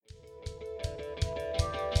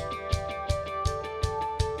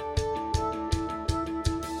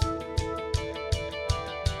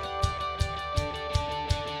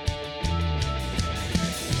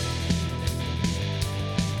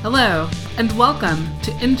Hello, and welcome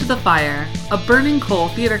to Into the Fire, a Burning Coal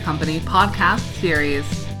Theater Company podcast series.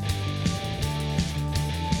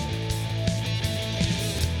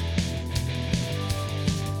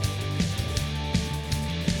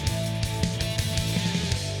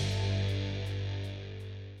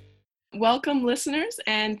 Welcome, listeners,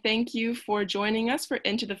 and thank you for joining us for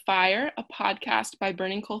Into the Fire, a podcast by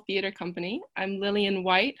Burning Coal Theater Company. I'm Lillian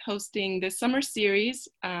White, hosting this summer series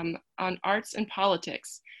on arts and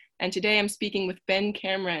politics. And today I'm speaking with Ben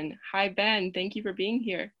Cameron. Hi, Ben. Thank you for being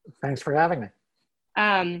here. Thanks for having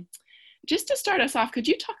me. Just to start us off, could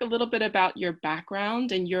you talk a little bit about your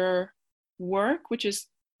background and your work, which is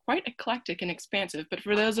quite eclectic and expansive, but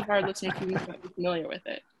for those of our listeners who might be familiar with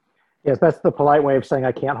it? Yes, that's the polite way of saying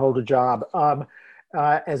I can't hold a job.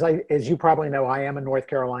 As you probably know, I am a North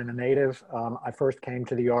Carolina native. I first came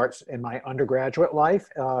to the arts in my undergraduate life,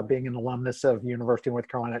 being an alumnus of University of North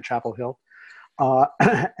Carolina at Chapel Hill.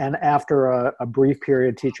 And after a brief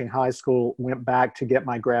period teaching high school, went back to get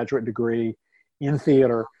my graduate degree in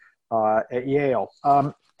theater at Yale.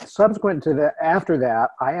 Subsequent to that, after that,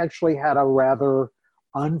 I actually had a rather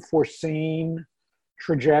unforeseen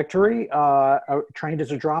trajectory. Trained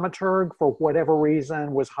as a dramaturg, for whatever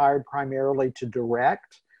reason, was hired primarily to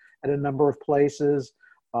direct at a number of places,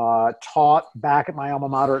 taught back at my alma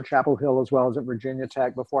mater at Chapel Hill as well as at Virginia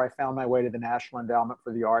Tech before I found my way to the National Endowment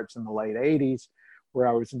for the Arts in the late 80s, where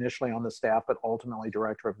I was initially on the staff, but ultimately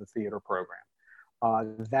director of the theater program.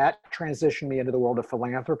 That transitioned me into the world of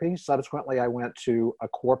philanthropy. Subsequently, I went to a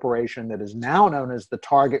corporation that is now known as the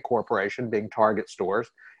Target Corporation, being Target stores.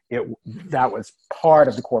 That was part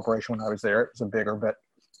of the corporation when I was there. It was a bigger, but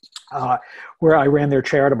where I ran their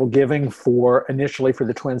charitable giving initially for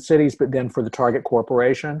the Twin Cities, but then for the Target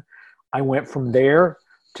Corporation. I went from there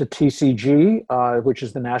to TCG, which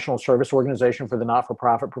is the National Service Organization for the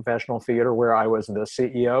Not-for-Profit Professional Theater, where I was the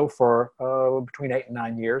CEO for between 8 and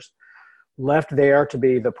 9 years. Left there to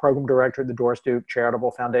be the program director at the Doris Duke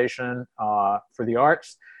Charitable Foundation for the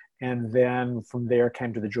Arts. And then from there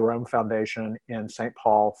came to the Jerome Foundation in St.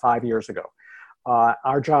 Paul 5 years ago.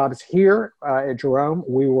 Our jobs here at Jerome,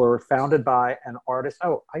 we were founded by an artist.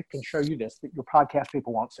 Oh, I can show you this, but your podcast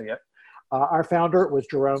people won't see it. Our founder was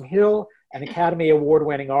Jerome Hill, an Academy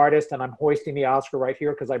Award-winning artist, and I'm hoisting the Oscar right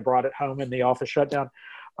here because I brought it home in the office shutdown.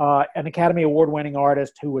 An Academy Award-winning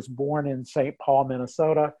artist who was born in St. Paul,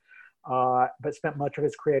 Minnesota, but spent much of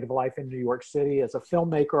his creative life in New York City as a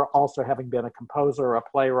filmmaker, also having been a composer, a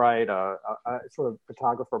playwright, a sort of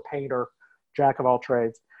photographer, painter, jack of all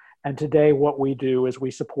trades. And today what we do is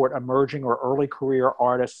we support emerging or early career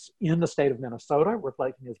artists in the state of Minnesota,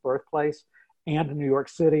 reflecting his birthplace, and in New York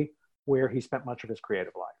City, where he spent much of his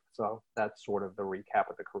creative life. So that's sort of the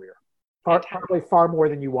recap of the career. Probably far more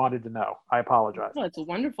than you wanted to know. I apologize. Oh, it's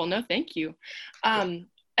wonderful. No, thank you.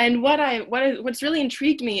 And what's really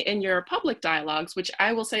intrigued me in your public dialogues, which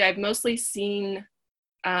I will say I've mostly seen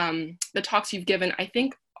the talks you've given, I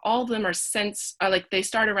think all of them are since, they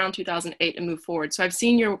start around 2008 and move forward. So I've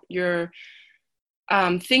seen your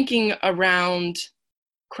thinking around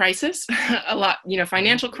crisis a lot,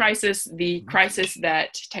 financial crisis, the crisis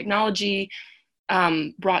that technology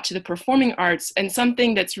brought to the performing arts. And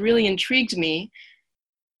something that's really intrigued me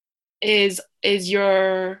is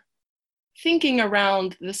your thinking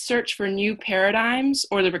around the search for new paradigms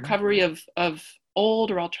or the recovery of old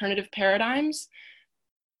or alternative paradigms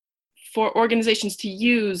for organizations to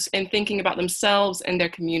use in thinking about themselves and their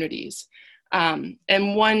communities. And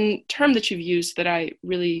one term that you've used that I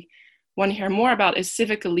really want to hear more about is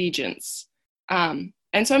civic allegiance. And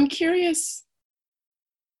so I'm curious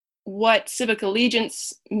what civic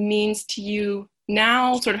allegiance means to you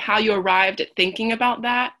now, sort of how you arrived at thinking about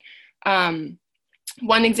that.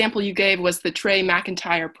 One example you gave was the Trey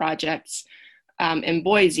McIntyre projects in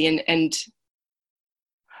Boise, and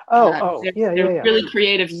their really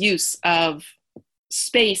creative use of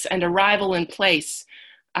space and arrival in place.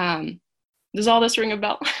 Does all this ring a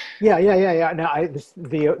bell? Yeah. Now,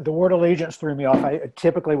 the word allegiance threw me off.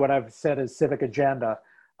 Typically what I've said is civic agenda,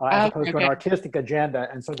 as opposed to an artistic agenda.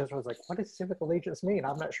 And so this was like, what does civic allegiance mean?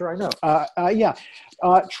 I'm not sure I know.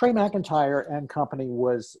 Trey McIntyre and company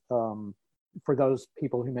was, for those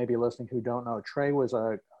people who may be listening who don't know, Trey was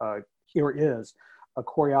is a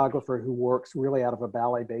choreographer who works really out of a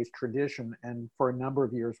ballet-based tradition, and for a number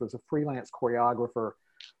of years was a freelance choreographer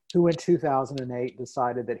who in 2008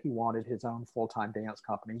 decided that he wanted his own full-time dance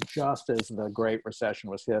company just as the Great Recession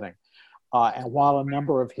was hitting. And while a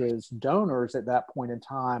number of his donors at that point in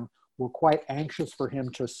time were quite anxious for him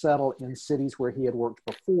to settle in cities where he had worked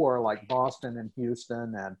before, like Boston and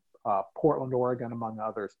Houston and Portland, Oregon, among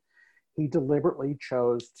others, he deliberately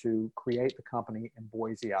chose to create the company in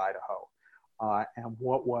Boise, Idaho. And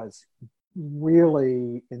what was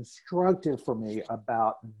really instructive for me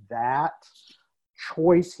about that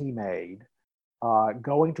choice he made,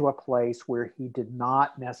 going to a place where he did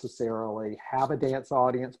not necessarily have a dance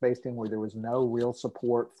audience based in, where there was no real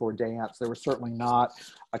support for dance. There was certainly not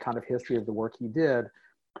a kind of history of the work he did,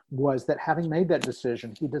 was that having made that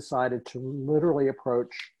decision, he decided to literally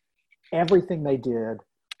approach everything they did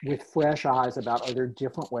with fresh eyes about, are there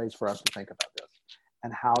different ways for us to think about this?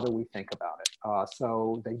 And how do we think about it?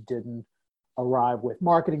 So they didn't arrive with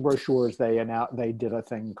marketing brochures. They did a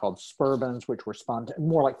thing called Spurbans, which were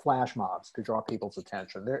more like flash mobs to draw people's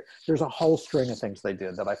attention. There's a whole string of things they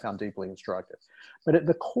did that I found deeply instructive. But at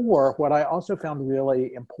the core, what I also found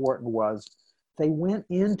really important was they went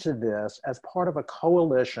into this as part of a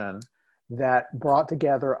coalition that brought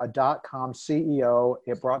together a .com CEO.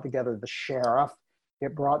 It brought together the sheriff.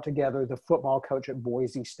 It brought together the football coach at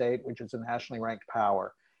Boise State, which is a nationally ranked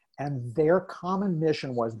power. And their common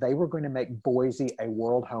mission was they were going to make Boise a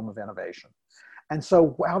world home of innovation. And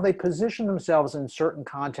so while they positioned themselves in certain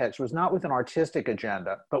contexts, was not with an artistic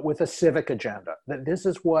agenda, but with a civic agenda, that this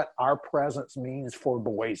is what our presence means for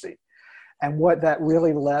Boise. And what that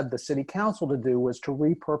really led the city council to do was to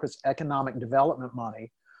repurpose economic development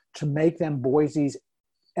money to make them Boise's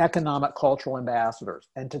economic cultural ambassadors,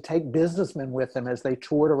 and to take businessmen with them as they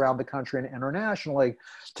toured around the country and internationally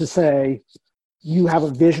to say, you have a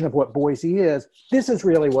vision of what Boise is. This is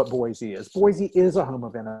really what Boise is. Boise is a home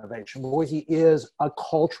of innovation. Boise is a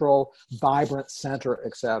cultural, vibrant center,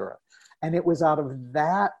 et cetera. And it was out of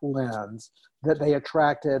that lens that they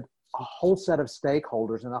attracted a whole set of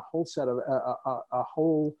stakeholders and a whole set of a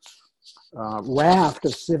whole raft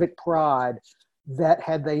of civic pride that,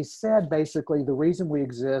 had they said basically the reason we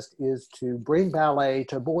exist is to bring ballet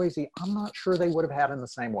to Boise, I'm not sure they would have had in the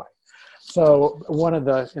same way. So one of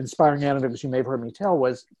the inspiring anecdotes you may have heard me tell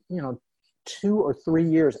was, 2 or 3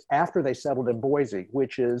 years after they settled in Boise,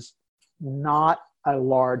 which is not a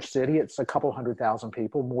large city, it's a couple 100,000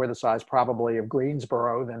 people, more the size probably of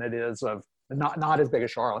Greensboro than it is of, not as big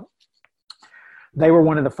as Charlotte. They were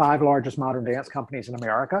one of the 5 largest modern dance companies in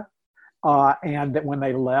America. And that when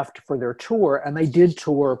they left for their tour, and they did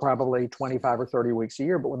tour probably 25 or 30 weeks a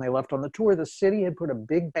year, but when they left on the tour, the city had put a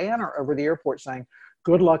big banner over the airport saying,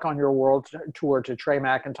 good luck on your world tour to Trey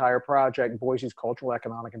McIntyre Project, Boise's cultural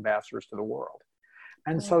economic ambassadors to the world.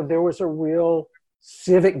 And so there was a real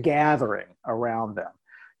civic gathering around them.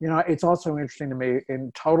 It's also interesting to me,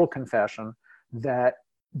 in total confession, that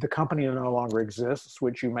the company no longer exists,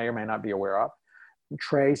 which you may or may not be aware of.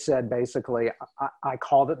 Trey said, basically, I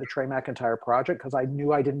called it the Trey McIntyre Project because I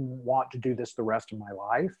knew I didn't want to do this the rest of my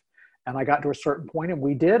life. And I got to a certain point and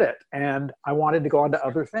we did it. And I wanted to go on to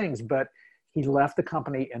other things, but he left the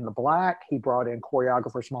company in the black. He brought in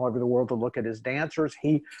choreographers from all over the world to look at his dancers.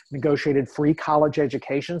 He negotiated free college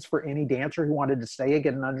educations for any dancer who wanted to stay and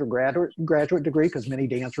get an undergraduate degree, because many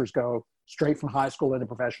dancers go straight from high school into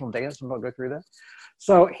professional dance and don't go through that.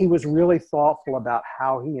 So he was really thoughtful about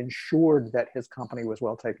how he ensured that his company was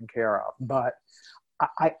well taken care of. But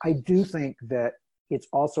I do think that it's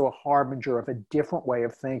also a harbinger of a different way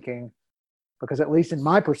of thinking, because at least in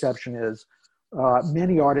my perception is,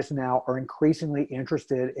 many artists now are increasingly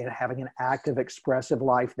interested in having an active, expressive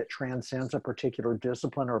life that transcends a particular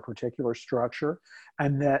discipline or a particular structure,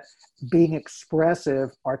 and that being expressive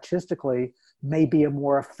artistically may be a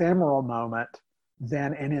more ephemeral moment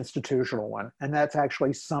than an institutional one. And that's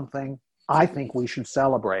actually something I think we should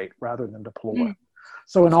celebrate rather than deplore. Mm.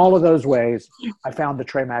 So in all of those ways, I found the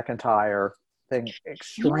Trey McIntyre thing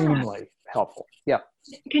extremely helpful. Yeah.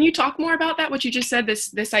 Can you talk more about that? What you just said,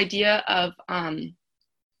 this idea of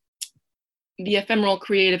the ephemeral,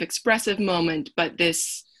 creative, expressive moment, but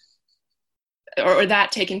this, or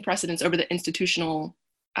that taking precedence over the institutional,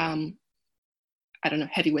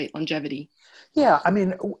 heavyweight longevity. Yeah, I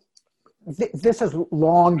mean, this has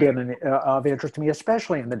long been of interest to me,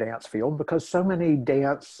 especially in the dance field, because so many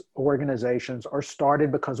dance organizations are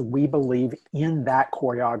started because we believe in that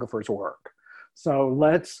choreographer's work. So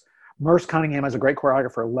Merce Cunningham is a great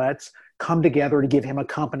choreographer. Let's come together to give him a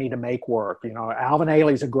company to make work. Alvin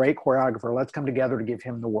Ailey is a great choreographer. Let's come together to give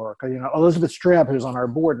him the work. Elizabeth Streb, who's on our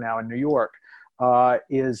board now in New York,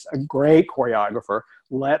 is a great choreographer.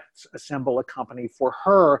 Let's assemble a company for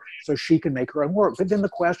her so she can make her own work. But then the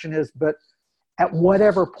question is, but at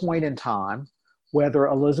whatever point in time, whether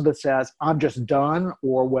Elizabeth says, I'm just done,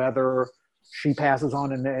 or whether she passes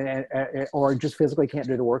on or just physically can't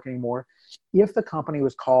do the work anymore, if the company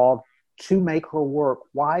was called to make her work,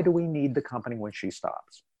 why do we need the company when she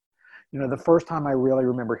stops? The first time I really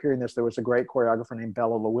remember hearing this, there was a great choreographer named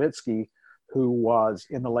Bella Lewitsky, who was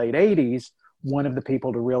in the late 80s, one of the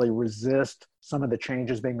people to really resist some of the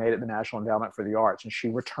changes being made at the National Endowment for the Arts. And she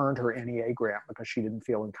returned her NEA grant because she didn't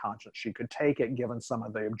feel in conscience she could take it, given some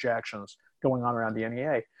of the objections going on around the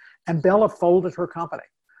NEA. And Bella folded her company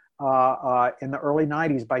in the early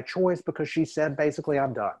 90s by choice, because she said, basically,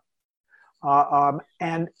 I'm done.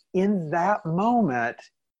 And in that moment,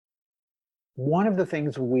 one of the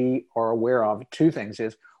things we are aware of, two things,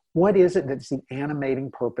 is what is it that's the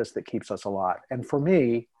animating purpose that keeps us alive? And for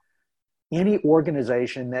me, any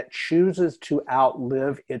organization that chooses to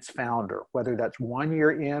outlive its founder, whether that's 1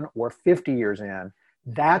 year in or 50 years in,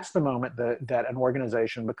 that's the moment that an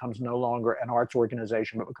organization becomes no longer an arts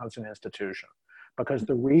organization, but becomes an institution. Because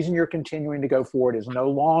the reason you're continuing to go forward is no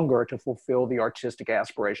longer to fulfill the artistic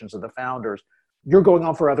aspirations of the founders. You're going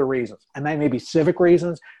on for other reasons. And they may be civic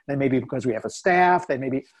reasons. They may be because we have a staff.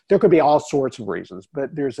 There could be all sorts of reasons,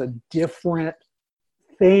 but there's a different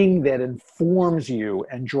thing that informs you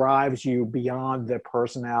and drives you beyond the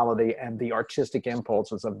personality and the artistic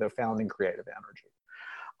impulses of the founding creative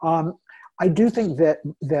energy. I do think that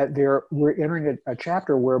we're entering a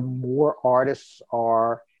chapter where more artists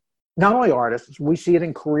are, not only artists, we see it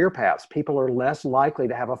in career paths. People are less likely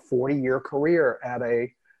to have a 40-year career at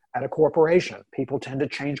a corporation. People tend to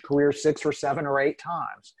change careers 6 or 7 or 8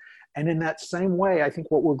 times. And in that same way, I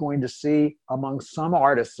think what we're going to see among some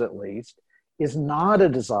artists, at least, is not a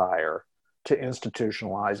desire to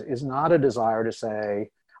institutionalize, is not a desire to say,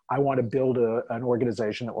 I want to build an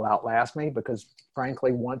organization that will outlast me, because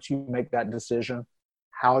frankly, once you make that decision,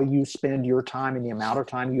 how you spend your time and the amount of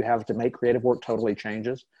time you have to make creative work totally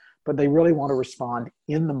changes. But they really want to respond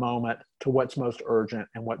in the moment to what's most urgent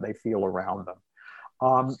and what they feel around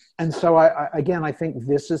them. And so I think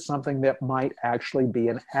this is something that might actually be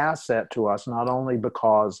an asset to us, not only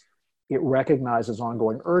because it recognizes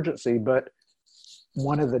ongoing urgency, but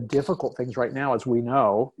one of the difficult things right now, as we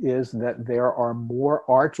know, is that there are more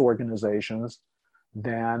arts organizations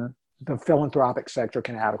than the philanthropic sector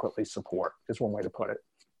can adequately support, is one way to put it.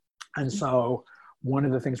 And so one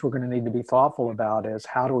of the things we're going to need to be thoughtful about is,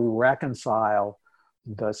 how do we reconcile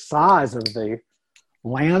the size of the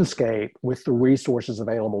landscape with the resources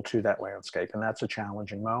available to that landscape? And that's a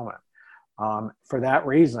challenging moment. For that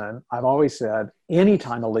reason, I've always said,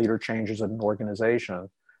 anytime a leader changes an organization,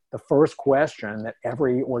 the first question that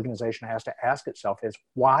every organization has to ask itself is,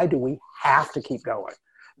 why do we have to keep going?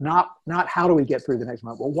 Not how do we get through the next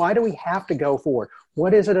month, but why do we have to go forward?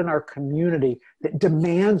 What is it in our community that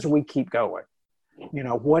demands we keep going?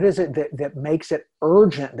 What is it that makes it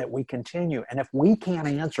urgent that we continue? And if we can't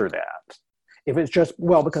answer that, if it's just,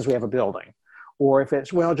 well, because we have a building, or if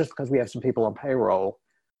it's, well, just because we have some people on payroll,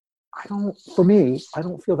 I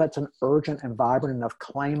don't feel that's an urgent and vibrant enough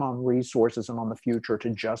claim on resources and on the future to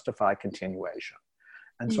justify continuation.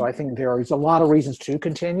 And so I think there is a lot of reasons to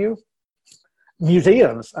continue.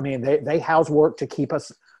 Museums, they house work to keep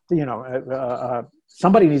us,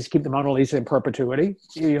 somebody needs to keep the Mona Lisa in perpetuity.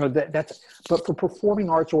 But for performing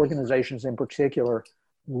arts organizations in particular,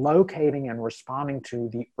 locating and responding to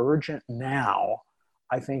the urgent now,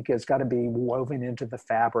 I think, has got to be woven into the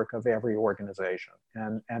fabric of every organization.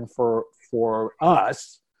 And for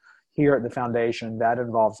us here at the foundation, that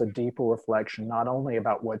involves a deeper reflection, not only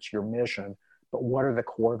about what's your mission, but what are the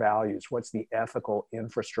core values? What's the ethical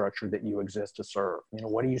infrastructure that you exist to serve?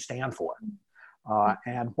 What do you stand for?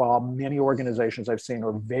 And while many organizations I've seen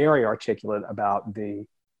are very articulate about the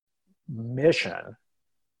mission,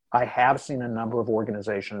 I have seen a number of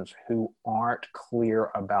organizations who aren't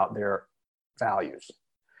clear about their values.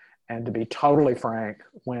 And to be totally frank,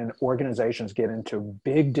 when organizations get into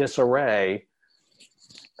big disarray,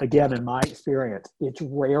 again, in my experience, it's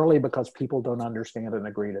rarely because people don't understand and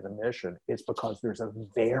agree to the mission. It's because there's a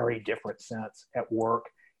very different sense at work,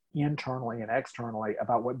 internally and externally,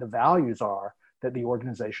 about what the values are that the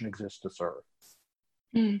organization exists to serve.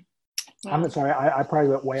 Wow. I'm sorry, I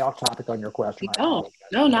probably went way off topic on your question. No,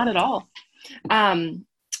 not at all.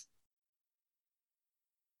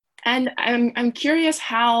 And I'm curious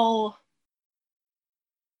how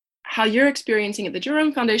you're experiencing at the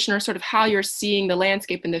Jerome Foundation, or sort of how you're seeing the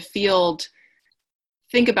landscape in the field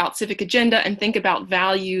think about civic agenda and think about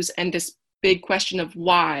values and this big question of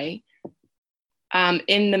why,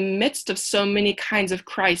 in the midst of so many kinds of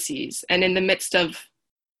crises, and in the midst of,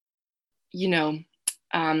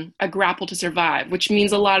 a grapple to survive, which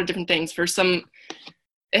means a lot of different things. For some,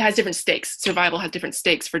 it has different stakes. Survival has different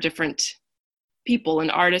stakes for different people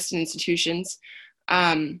and artists and institutions.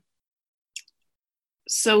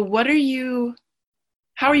 So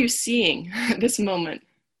how are you seeing this moment?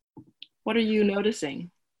 What are you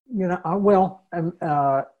noticing?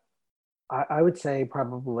 I would say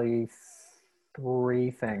probably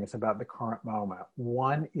three things about the current moment.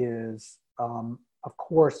 One is, of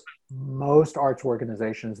course, most arts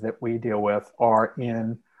organizations that we deal with are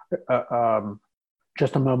in uh, um,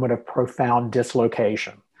 just a moment of profound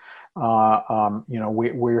dislocation.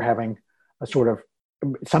 We're having a sort of,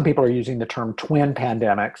 some people are using the term twin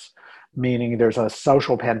pandemics, meaning there's a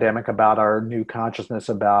social pandemic about our new consciousness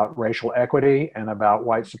about racial equity and about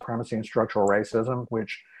white supremacy and structural racism,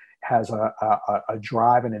 which has a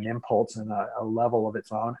drive and an impulse and a level of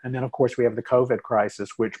its own. And then, of course, we have the COVID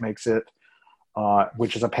crisis, which makes it,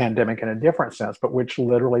 which is a pandemic in a different sense, but which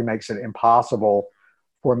literally makes it impossible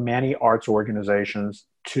for many arts organizations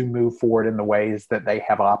to move forward in the ways that they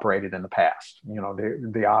have operated in the past.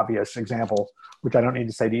 The obvious example, which I don't need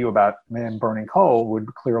to say to you about Man Burning Coal,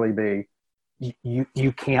 would clearly be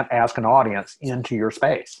you can't ask an audience into your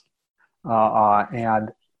space.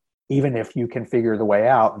 And even if you can figure the way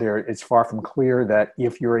out, it's far from clear that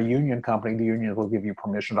if you're a union company, the unions will give you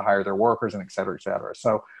permission to hire their workers, and et cetera, et cetera.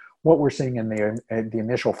 So what we're seeing in the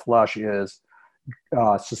initial flush is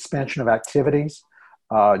suspension of activities,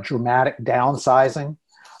 dramatic downsizing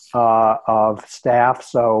of staff.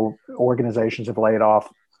 So organizations have laid off,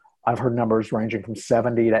 I've heard numbers ranging from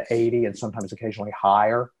 70 to 80 and sometimes occasionally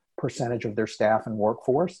higher percentage of their staff and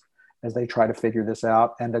workforce as they try to figure this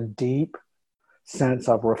out, and a deep sense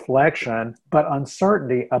of reflection, but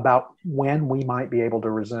uncertainty about when we might be able to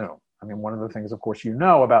resume. I mean, one of the things, of course,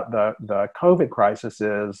 about the COVID crisis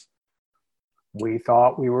is we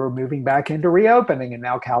thought we were moving back into reopening, and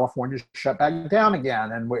now California's shut back down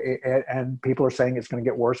again. And people are saying it's going to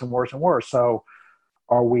get worse and worse and worse. So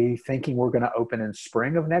are we thinking we're going to open in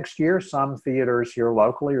spring of next year? Some theaters here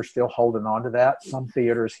locally are still holding on to that. Some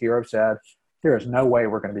theaters here have said, there is no way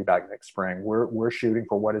we're going to be back next spring. We're shooting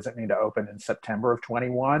for, what does it mean to open in September of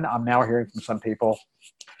 21? I'm now hearing from some people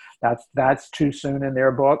that's too soon in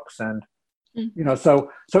their books. And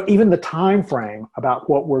so even the time frame about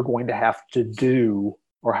what we're going to have to do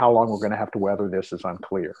or how long we're going to have to weather this is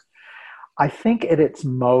unclear. I think at its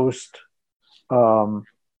most, what's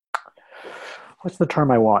the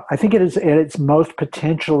term I want? I think it is at its most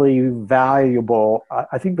potentially valuable.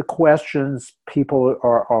 I think the questions people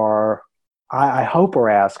I hope are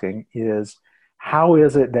asking is, how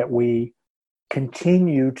is it that we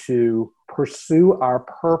continue to pursue our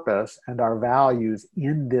purpose and our values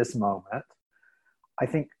in this moment? I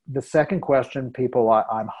think the second question people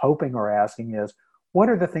I'm hoping are asking is, what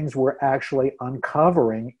are the things we're actually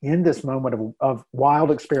uncovering in this moment of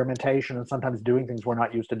wild experimentation and sometimes doing things we're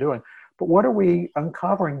not used to doing? But what are we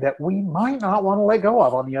uncovering that we might not want to let go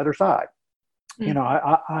of on the other side?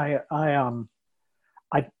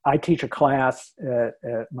 I teach a class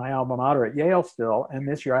at my alma mater at Yale still, and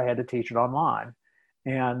this year I had to teach it online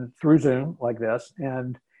and through Zoom like this.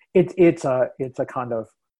 And it's a kind of,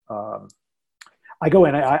 I go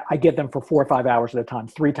in, I get them for 4 or 5 hours at a time,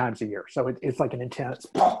 3 times a year. So it's like an intense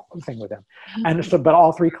thing with them. And so, but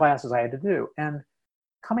all 3 classes I had to do. And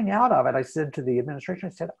coming out of it, I said to the administration,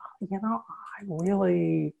 I said, I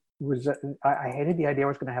really I hated the idea I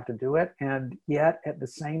was going to have to do it. And yet at the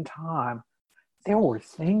same time, there were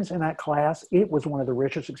things in that class. It was one of the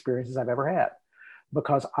richest experiences I've ever had,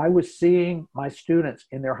 because I was seeing my students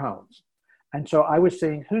in their homes. And so I was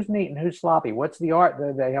seeing who's neat and who's sloppy. What's the art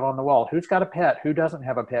that they have on the wall? Who's got a pet? Who doesn't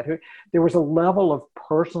have a pet? There was a level of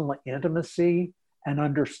personal intimacy and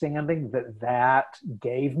understanding that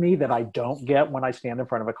gave me that I don't get when I stand in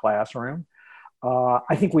front of a classroom.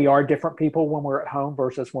 I think we are different people when we're at home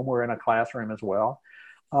versus when we're in a classroom as well.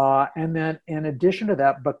 And then in addition to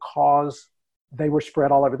that, because they were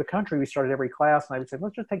spread all over the country, we started every class, and I would say,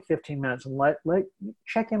 let's just take 15 minutes and let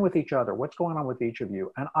check in with each other. What's going on with each of you?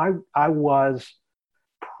 And I was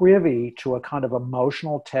privy to a kind of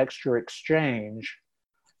emotional texture exchange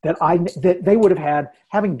that they would have had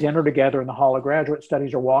having dinner together in the Hall of Graduate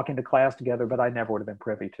Studies or walking to class together, but I never would have been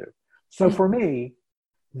privy to. So for me,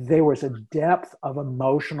 there was a depth of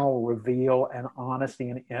emotional reveal and honesty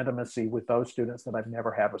and intimacy with those students that I've never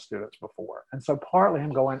had with students before. And so partly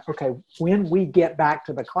I'm going, okay, when we get back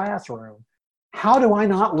to the classroom, how do I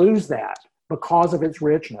not lose that because of its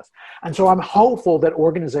richness? And so I'm hopeful that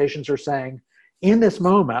organizations are saying, in this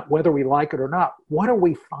moment, whether we like it or not, what are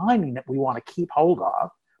we finding that we want to keep hold of?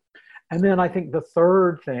 And then I think the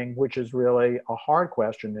third thing, which is really a hard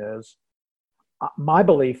question, is my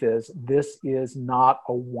belief is this is not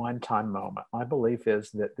a one-time moment. My belief is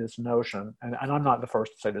that this notion, and I'm not the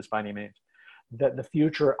first to say this by any means, that the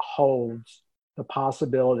future holds the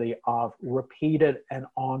possibility of repeated and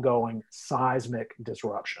ongoing seismic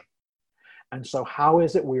disruption. And so how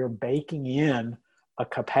is it we are baking in a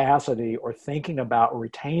capacity or thinking about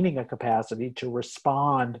retaining a capacity to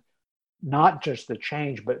respond, not just to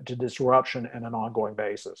change, but to disruption on an ongoing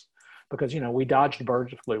basis. Because, we dodged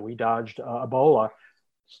bird flu, we dodged Ebola.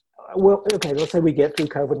 Well, okay, let's say we get through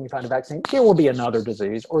COVID and we find a vaccine. There will be another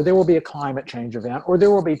disease, or there will be a climate change event, or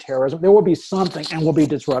there will be terrorism. There will be something, and we'll be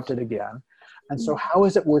disrupted again. And so how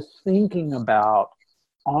is it we're thinking about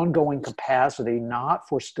ongoing capacity, not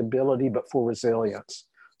for stability, but for resilience,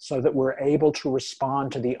 so that we're able to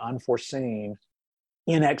respond to the unforeseen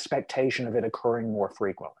in expectation of it occurring more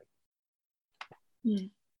frequently?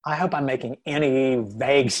 I hope I'm making any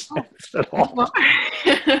vague sense at all.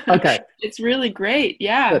 Okay. It's really great.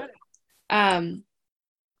 Yeah. And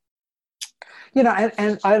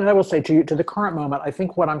I will say to the current moment, I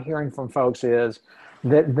think what I'm hearing from folks is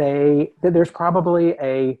that there's probably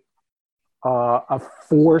a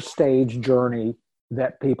 4-stage journey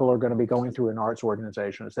that people are going to be going through in arts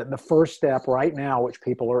organizations. That the first step right now, which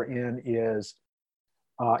people are in, is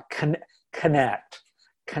connect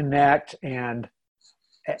and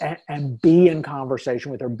be in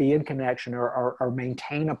conversation with, or be in connection, or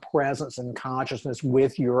maintain a presence and consciousness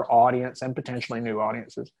with your audience and potentially new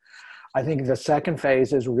audiences. I think the second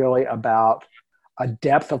phase is really about a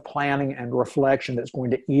depth of planning and reflection that's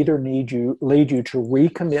going to either lead you to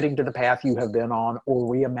recommitting to the path you have been on,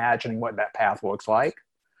 or reimagining what that path looks like.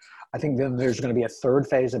 I think then there's going to be a third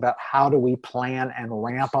phase about how do we plan and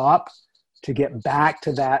ramp up to get back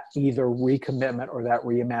to that either recommitment or that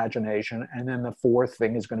reimagination. And then the fourth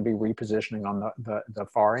thing is going to be repositioning on the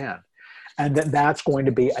far end. And that's going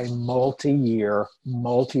to be a multi-year,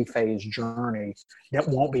 multi-phase journey that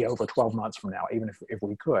won't be over 12 months from now, even if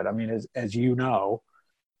we could. I mean, as you know,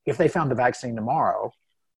 if they found the vaccine tomorrow,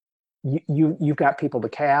 you've got people to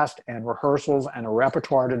cast and rehearsals and a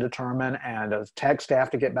repertoire to determine and a tech staff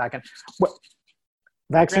to get back in. Well,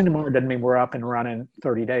 vaccine tomorrow doesn't mean we're up and running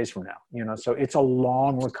 30 days from now, so it's a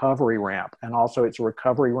long recovery ramp. And also it's a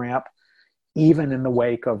recovery ramp even in the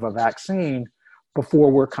wake of a vaccine,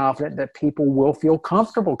 before we're confident that people will feel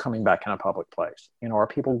comfortable coming back in a public place. Are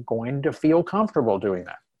people going to feel comfortable doing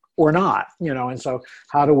that or not? And so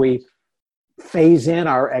how do we phase in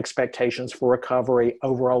our expectations for recovery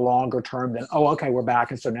over a longer term than, oh, okay, we're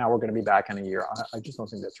back, and so now we're going to be back in a year? I just don't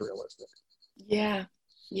think that's realistic. Yeah.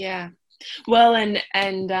 Well, and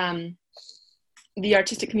the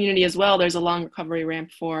artistic community as well, there's a long recovery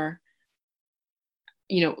ramp for,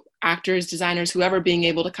 actors, designers, whoever, being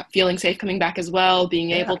able to feeling safe coming back as well,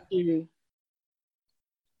 being able to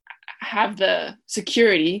have the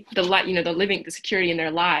security, the security in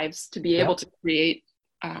their lives to be able to create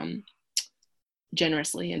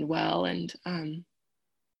generously and well. And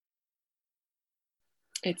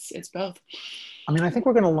it's both. I mean, I think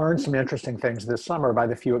we're going to learn some interesting things this summer by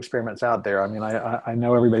the few experiments out there. I mean, I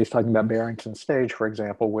know everybody's talking about Barrington Stage, for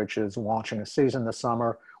example, which is launching a season this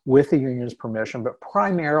summer with the union's permission, but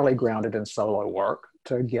primarily grounded in solo work,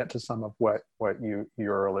 to get to some of what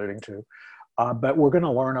you're alluding to. But we're going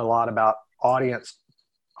to learn a lot about audience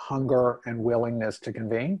hunger and willingness to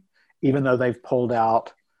convene, even though they've pulled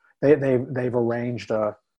out, they've arranged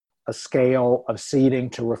a scale of seating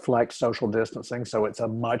to reflect social distancing. So it's a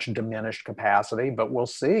much diminished capacity, but we'll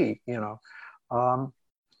see, I'm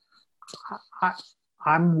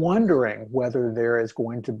wondering whether there is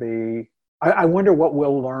going to be, I wonder what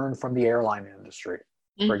we'll learn from the airline industry,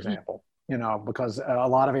 for example, because a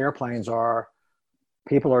lot of airplanes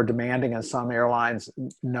people are demanding in some airlines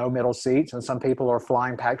no middle seats, and some people are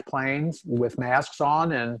flying packed planes with masks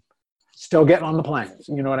on and still getting on the planes.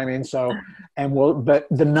 You know what I mean? So, but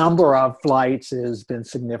the number of flights has been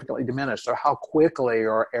significantly diminished. So how quickly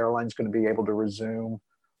are airlines going to be able to resume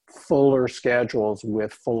fuller schedules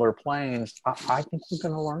with fuller planes? I think we're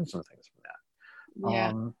going to learn some things from that.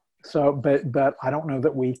 Yeah. So, but I don't know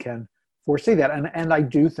that we can foresee that. And I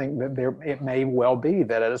do think that it may well be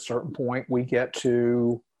that at a certain point we get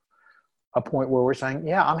to a point where we're saying,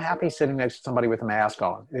 yeah, I'm happy sitting next to somebody with a mask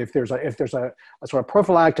on. If there's a sort of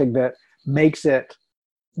prophylactic that makes it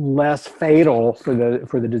less fatal for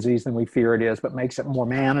the disease than we fear it is, but makes it more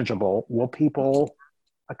manageable, will people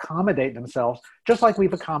accommodate themselves just like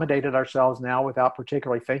we've accommodated ourselves now without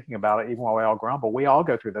particularly thinking about it? Even while we all grumble, we all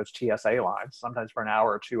go through those TSA lines, sometimes for an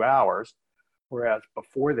hour or 2 hours. Whereas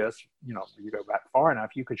before this, you go back far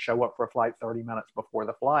enough, you could show up for a flight 30 minutes before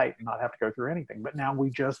the flight and not have to go through anything. But now we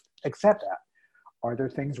just accept that. Are there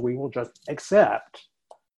things we will just accept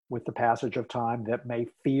with the passage of time that may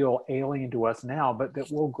feel alien to us now, but that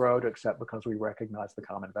we'll grow to accept because we recognize the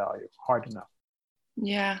common value? Hard to know.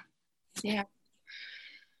 Yeah.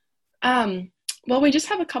 Well, we just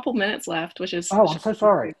have a couple minutes left, which is... Oh, I'm so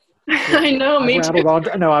sorry. I know, me too.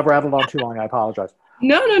 I've rattled on too long. I apologize.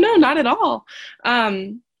 No, no, no, not at all.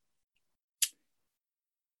 I'm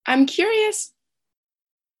curious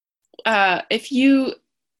if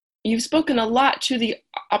you've spoken a lot to the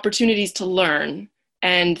opportunities to learn,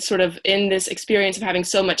 and sort of in this experience of having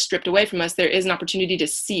so much stripped away from us, there is an opportunity to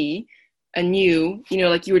see anew,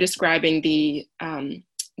 like you were describing the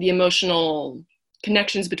emotional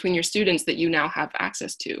connections between your students that you now have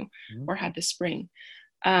access to or had this spring.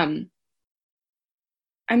 I'm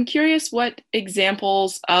curious what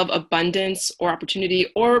examples of abundance or opportunity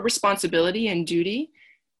or responsibility and duty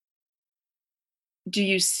do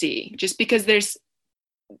you see? Just because there's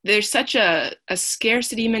such a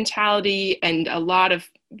scarcity mentality and a lot of,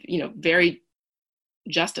 very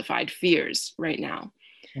justified fears right now.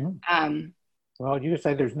 Well, you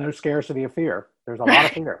say there's no scarcity of fear. There's a lot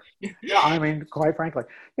of fear. Yeah, I mean, quite frankly,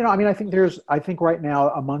 I think right now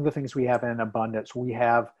among the things we have in abundance, we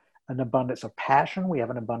have an abundance of passion. We have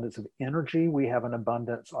an abundance of energy. We have an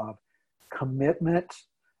abundance of commitment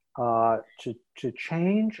to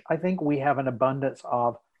change. I think we have an abundance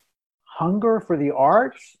of hunger for the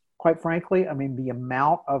arts. Quite frankly, I mean, the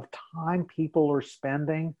amount of time people are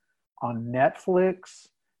spending on Netflix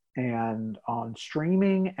and on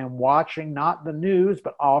streaming and watching not the news,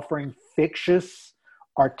 but offering fictitious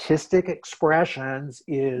artistic expressions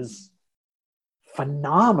is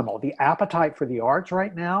phenomenal. The appetite for the arts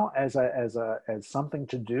right now as something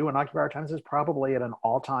to do and occupy our times is probably at an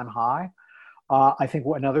all-time high. I think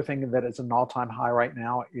another thing that is an all-time high right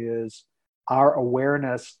now is our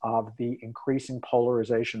awareness of the increasing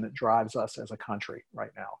polarization that drives us as a country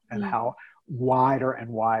right now, and how wider and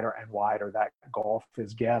wider and wider that gulf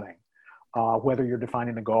is getting. Whether you're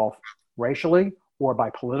defining the gulf racially or by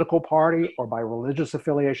political party or by religious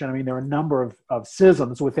affiliation. I mean, there are a number of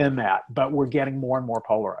schisms within that, but we're getting more and more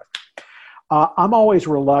polarized. I'm always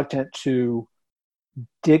reluctant to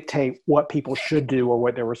dictate what people should do or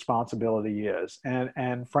what their responsibility is.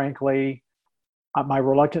 And frankly, my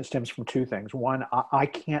reluctance stems from two things. One, I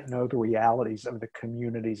can't know the realities of the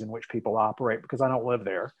communities in which people operate because I don't live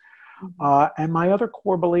there. And my other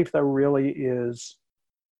core belief, though, really is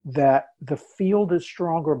that the field is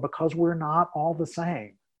stronger because we're not all the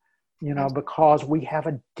same, because we have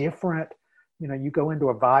a different, you go into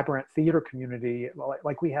a vibrant theater community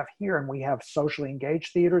like we have here, and we have socially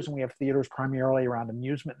engaged theaters, and we have theaters primarily around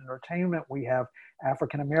amusement and entertainment. We have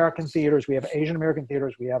African-American theaters, we have Asian-American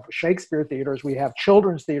theaters, we have Shakespeare theaters, we have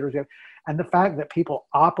children's theaters. And the fact that people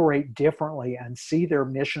operate differently and see their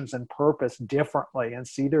missions and purpose differently and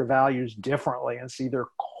see their values differently and see their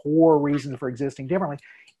core reasons for existing differently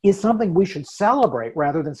is something we should celebrate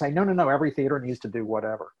rather than say, no, every theater needs to do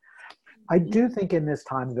whatever. I do think in this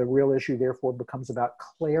time, the real issue, therefore, becomes about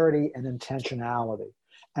clarity and intentionality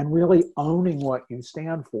and really owning what you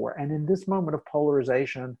stand for. And in this moment of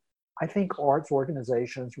polarization, I think arts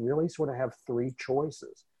organizations really sort of have three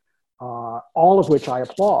choices, all of which I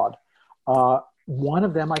applaud. One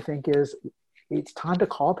of them, I think, is it's time to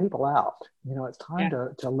call people out. It's time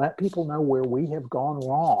to let people know where we have gone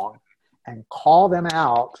wrong and call them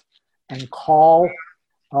out and call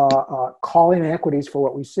inequities for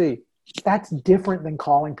what we see. That's different than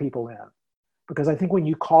calling people in. Because I think when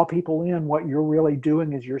you call people in, what you're really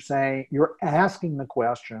doing is you're asking the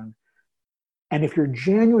question. And if you're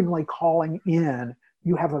genuinely calling in,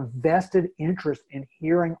 you have a vested interest in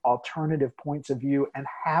hearing alternative points of view and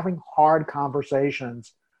having hard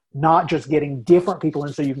conversations, not just getting different people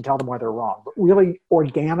in so you can tell them why they're wrong, but really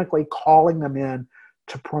organically calling them in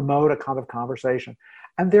to promote a kind of conversation.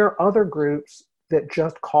 And there are other groups that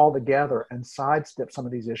just call together and sidestep some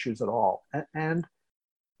of these issues at all. And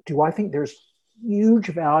do I think there's huge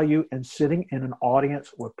value in sitting in an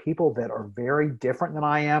audience with people that are very different than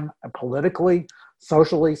I am, politically,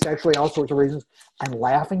 socially, sexually, all sorts of reasons, and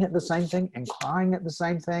laughing at the same thing and crying at the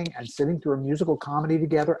same thing and sitting through a musical comedy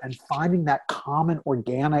together and finding that common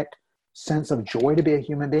organic sense of joy to be a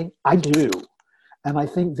human being? I do. And I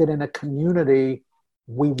think that in a community,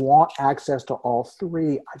 we want access to all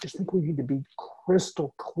three. I just think we need to be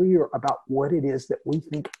crystal clear about what it is that we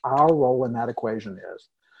think our role in that equation is.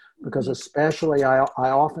 Because especially I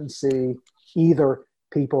often see either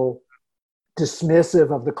people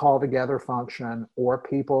dismissive of the call together function or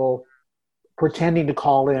people pretending to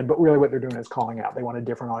call in, but really what they're doing is calling out. They want a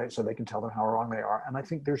different audience so they can tell them how wrong they are. And I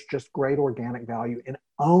think there's just great organic value in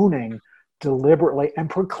owning deliberately and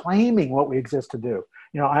proclaiming what we exist to do.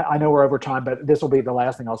 I know we're over time, but this will be the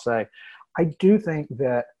last thing I'll say. I do think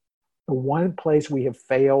that the one place we have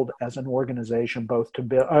failed as an organization, both to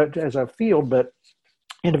build as a field, but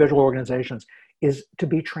individual organizations, is to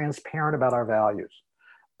be transparent about our values.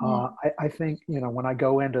 I think, when I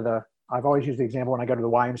go into I've always used the example when I go to the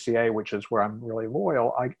YMCA, which is where I'm really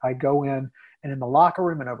loyal. I go in, and in the locker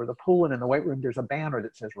room and over the pool and in the weight room, there's a banner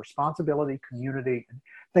that says responsibility, community. And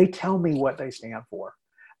they tell me what they stand for.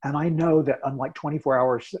 And I know that unlike 24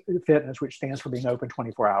 Hours Fitness, which stands for being open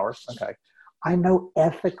 24 hours, okay, I know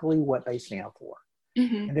ethically what they stand for.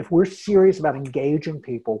 Mm-hmm. And if we're serious about engaging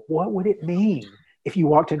people, what would it mean if you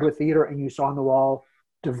walked into a theater and you saw on the wall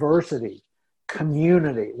diversity,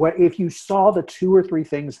 community? What if you saw the 2 or 3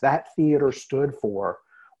 things that theater stood for?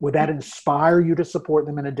 Would that inspire you to support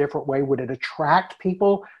them in a different way? Would it attract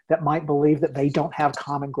people that might believe that they don't have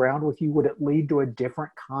common ground with you? Would it lead to a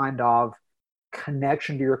different kind of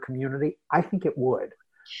connection to your community? I think it would.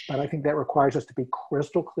 But I think that requires us to be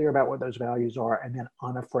crystal clear about what those values are and then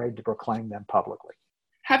unafraid to proclaim them publicly.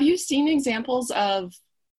 Have you seen examples of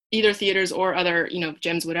either theaters or other,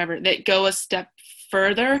 gyms, whatever, that go a step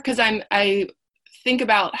further? Because I think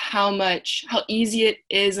about how easy it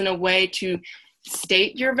is in a way to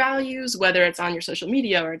state your values, whether it's on your social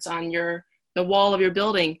media or it's on the wall of your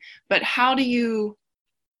building. But how do you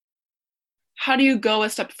go a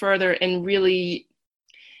step further in really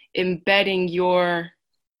embedding your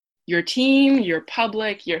team, your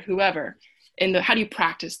public, your whoever, how do you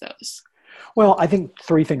practice those? Well, I think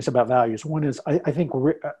 3 things about values. One is, I think,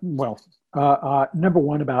 number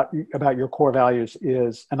one about your core values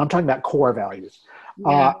is, and I'm talking about core values.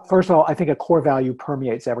 Yeah. First of all, I think a core value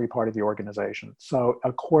permeates every part of the organization. So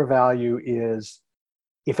a core value is,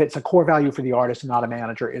 if it's a core value for the artist and not a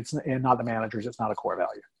manager, and not the managers, it's not a core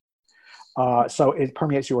value. So it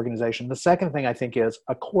permeates the organization. The second thing I think is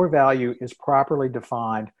a core value is properly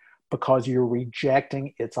defined because you're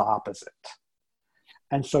rejecting its opposite.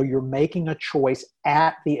 And so you're making a choice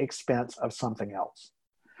at the expense of something else.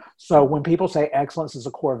 So when people say excellence is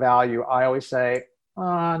a core value, I always say,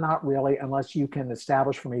 not really, unless you can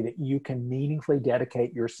establish for me that you can meaningfully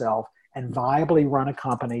dedicate yourself and viably run a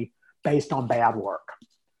company based on bad work.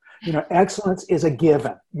 Excellence is a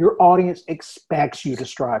given. Your audience expects you to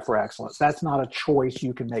strive for excellence. That's not a choice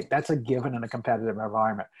you can make. That's a given in a competitive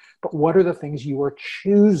environment. But what are the things you are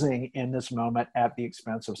choosing in this moment at the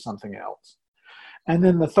expense of something else? And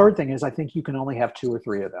then the third thing is, I think you can only have 2 or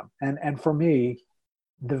 3 of them. And for me,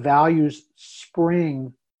 the values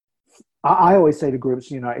spring. I always say to groups,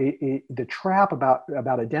 the trap about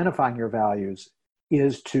identifying your values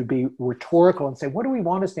is to be rhetorical and say, what do we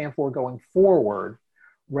want to stand for going forward?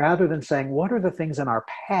 Rather than saying, what are the things in our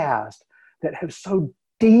past that have so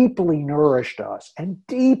deeply nourished us and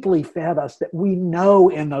deeply fed us that we know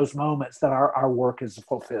in those moments that our work is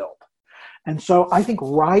fulfilled? And so I think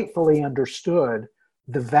rightfully understood,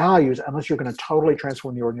 the values, unless you're going to totally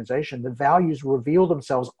transform the organization, the values reveal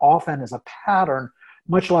themselves often as a pattern,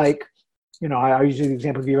 much like, I use the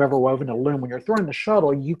example, if you've ever woven a loom, when you're throwing the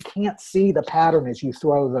shuttle, you can't see the pattern as you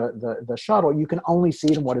throw the shuttle. You can only see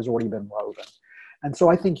it in what has already been woven. And so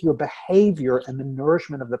I think your behavior and the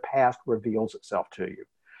nourishment of the past reveals itself to you.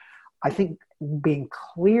 I think being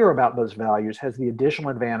clear about those values has the additional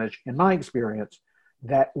advantage, in my experience,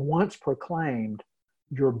 that once proclaimed,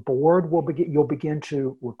 your board you'll begin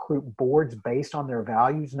to recruit boards based on their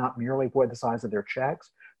values, not merely what the size of their checks.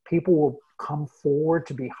 People will come forward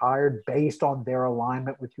to be hired based on their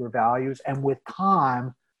alignment with your values. And with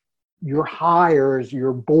time, your hires,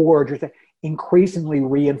 your board, increasingly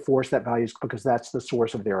reinforce that values because that's the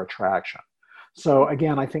source of their attraction. So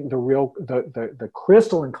again, I think the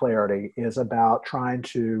crystalline clarity is about trying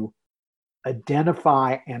to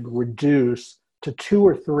identify and reduce to 2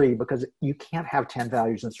 or 3, because you can't have 10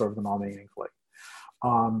 values and serve them all meaningfully.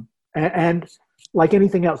 And like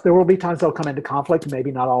anything else, there will be times they'll come into conflict. Maybe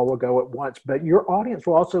not all will go at once, but your audience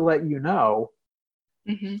will also let you know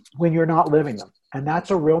when you're not living them. And that's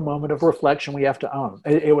a real moment of reflection we have to own.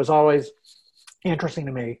 It was always interesting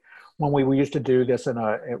to me when we used to do this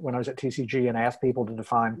when I was at TCG and asked people to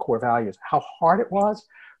define core values, how hard it was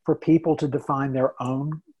for people to define their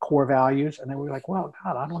own core values. And they were like, well,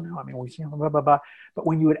 God, I don't know. I mean, we see them, blah, blah, blah. But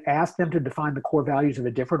when you would ask them to define the core values of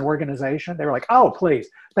a different organization, they were like, oh, please,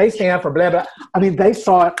 they stand for blah, blah. I mean, they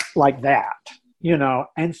saw it like that,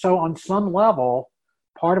 And so on some level,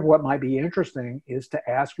 part of what might be interesting is to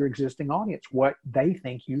ask your existing audience what they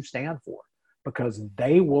think you stand for, because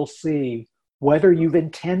they will see, whether you've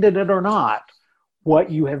intended it or not,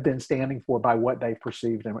 what you have been standing for by what they've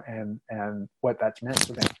perceived and what that's meant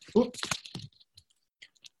to them. Oops.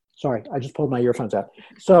 Sorry, I just pulled my earphones out.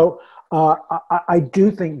 So I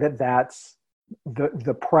do think that that's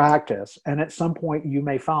the practice. And at some point you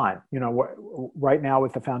may find, right now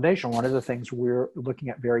with the foundation, one of the things we're looking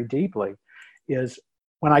at very deeply is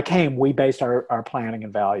when I came, we based our planning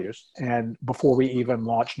and values. And before we even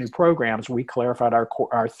launched new programs, we clarified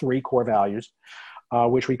our three core values,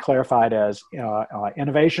 which we clarified as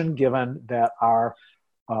innovation, given that our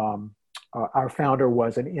founder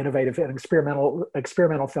was an innovative and experimental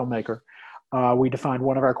filmmaker. We defined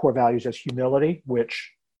one of our core values as humility,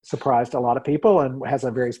 which surprised a lot of people and has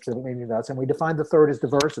a very specific meaning to us. And we defined the third as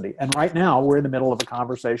diversity. And right now we're in the middle of a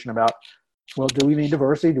conversation about, well, do we mean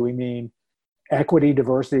diversity? Do we mean equity,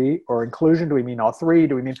 diversity, or inclusion? Do we mean all three?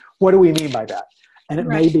 What do we mean by that? And it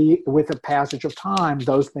may be with the passage of time,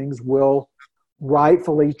 those things will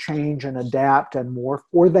rightfully change and adapt and morph,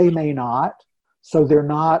 or they may not. So they're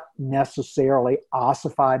not necessarily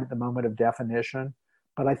ossified at the moment of definition,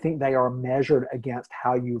 but I think they are measured against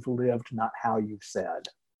how you've lived, not how you've said.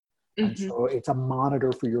 Mm-hmm. And so it's a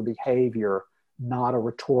monitor for your behavior, not a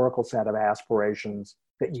rhetorical set of aspirations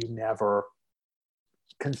that you never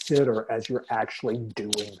consider as you're actually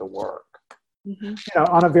doing the work. Mm-hmm.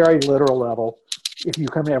 On a very literal level, if you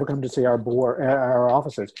ever come to see our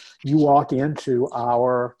offices, you walk into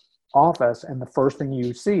our office and the first thing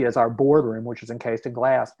you see is our boardroom, which is encased in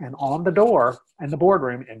glass. And on the door in the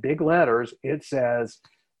boardroom, in big letters, it says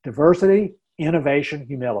diversity, innovation,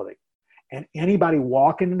 humility. And anybody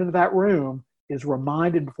walking into that room is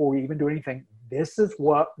reminded before we even do anything, this is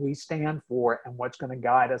what we stand for and what's going to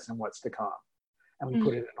guide us and what's to come. And we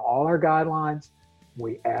put it in all our guidelines.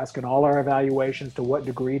 We ask in all our evaluations to what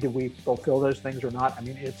degree did we fulfill those things or not. I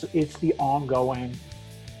mean, it's the ongoing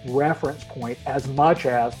reference point as much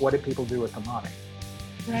as what did people do with the money.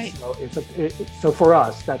 Right. So for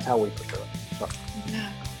us, that's how we pursue it. So.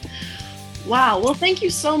 Yeah. Wow. Well, thank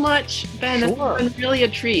you so much, Ben. Sure. It's been really a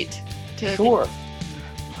treat. Sure.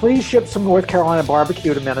 Please ship some North Carolina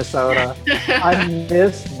barbecue to Minnesota. I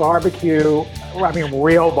miss barbecue. I mean,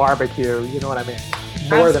 real barbecue. You know what I mean?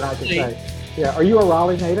 More Absolutely. Than I can say. Yeah. Are you a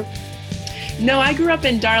Raleigh native? No, I grew up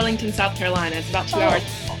in Darlington, South Carolina. It's about 2 hours.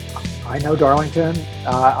 I know Darlington.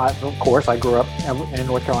 Of course, I grew up in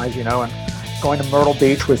North Carolina, as you know, and going to Myrtle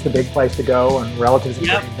Beach was the big place to go, and relatives in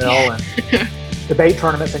Greenville, and debate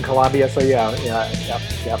tournaments in Columbia. So yeah.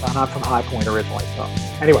 And I'm from High Point originally. So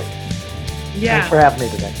anyway, thanks for having me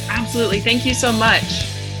today. Absolutely. Thank you so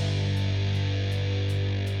much.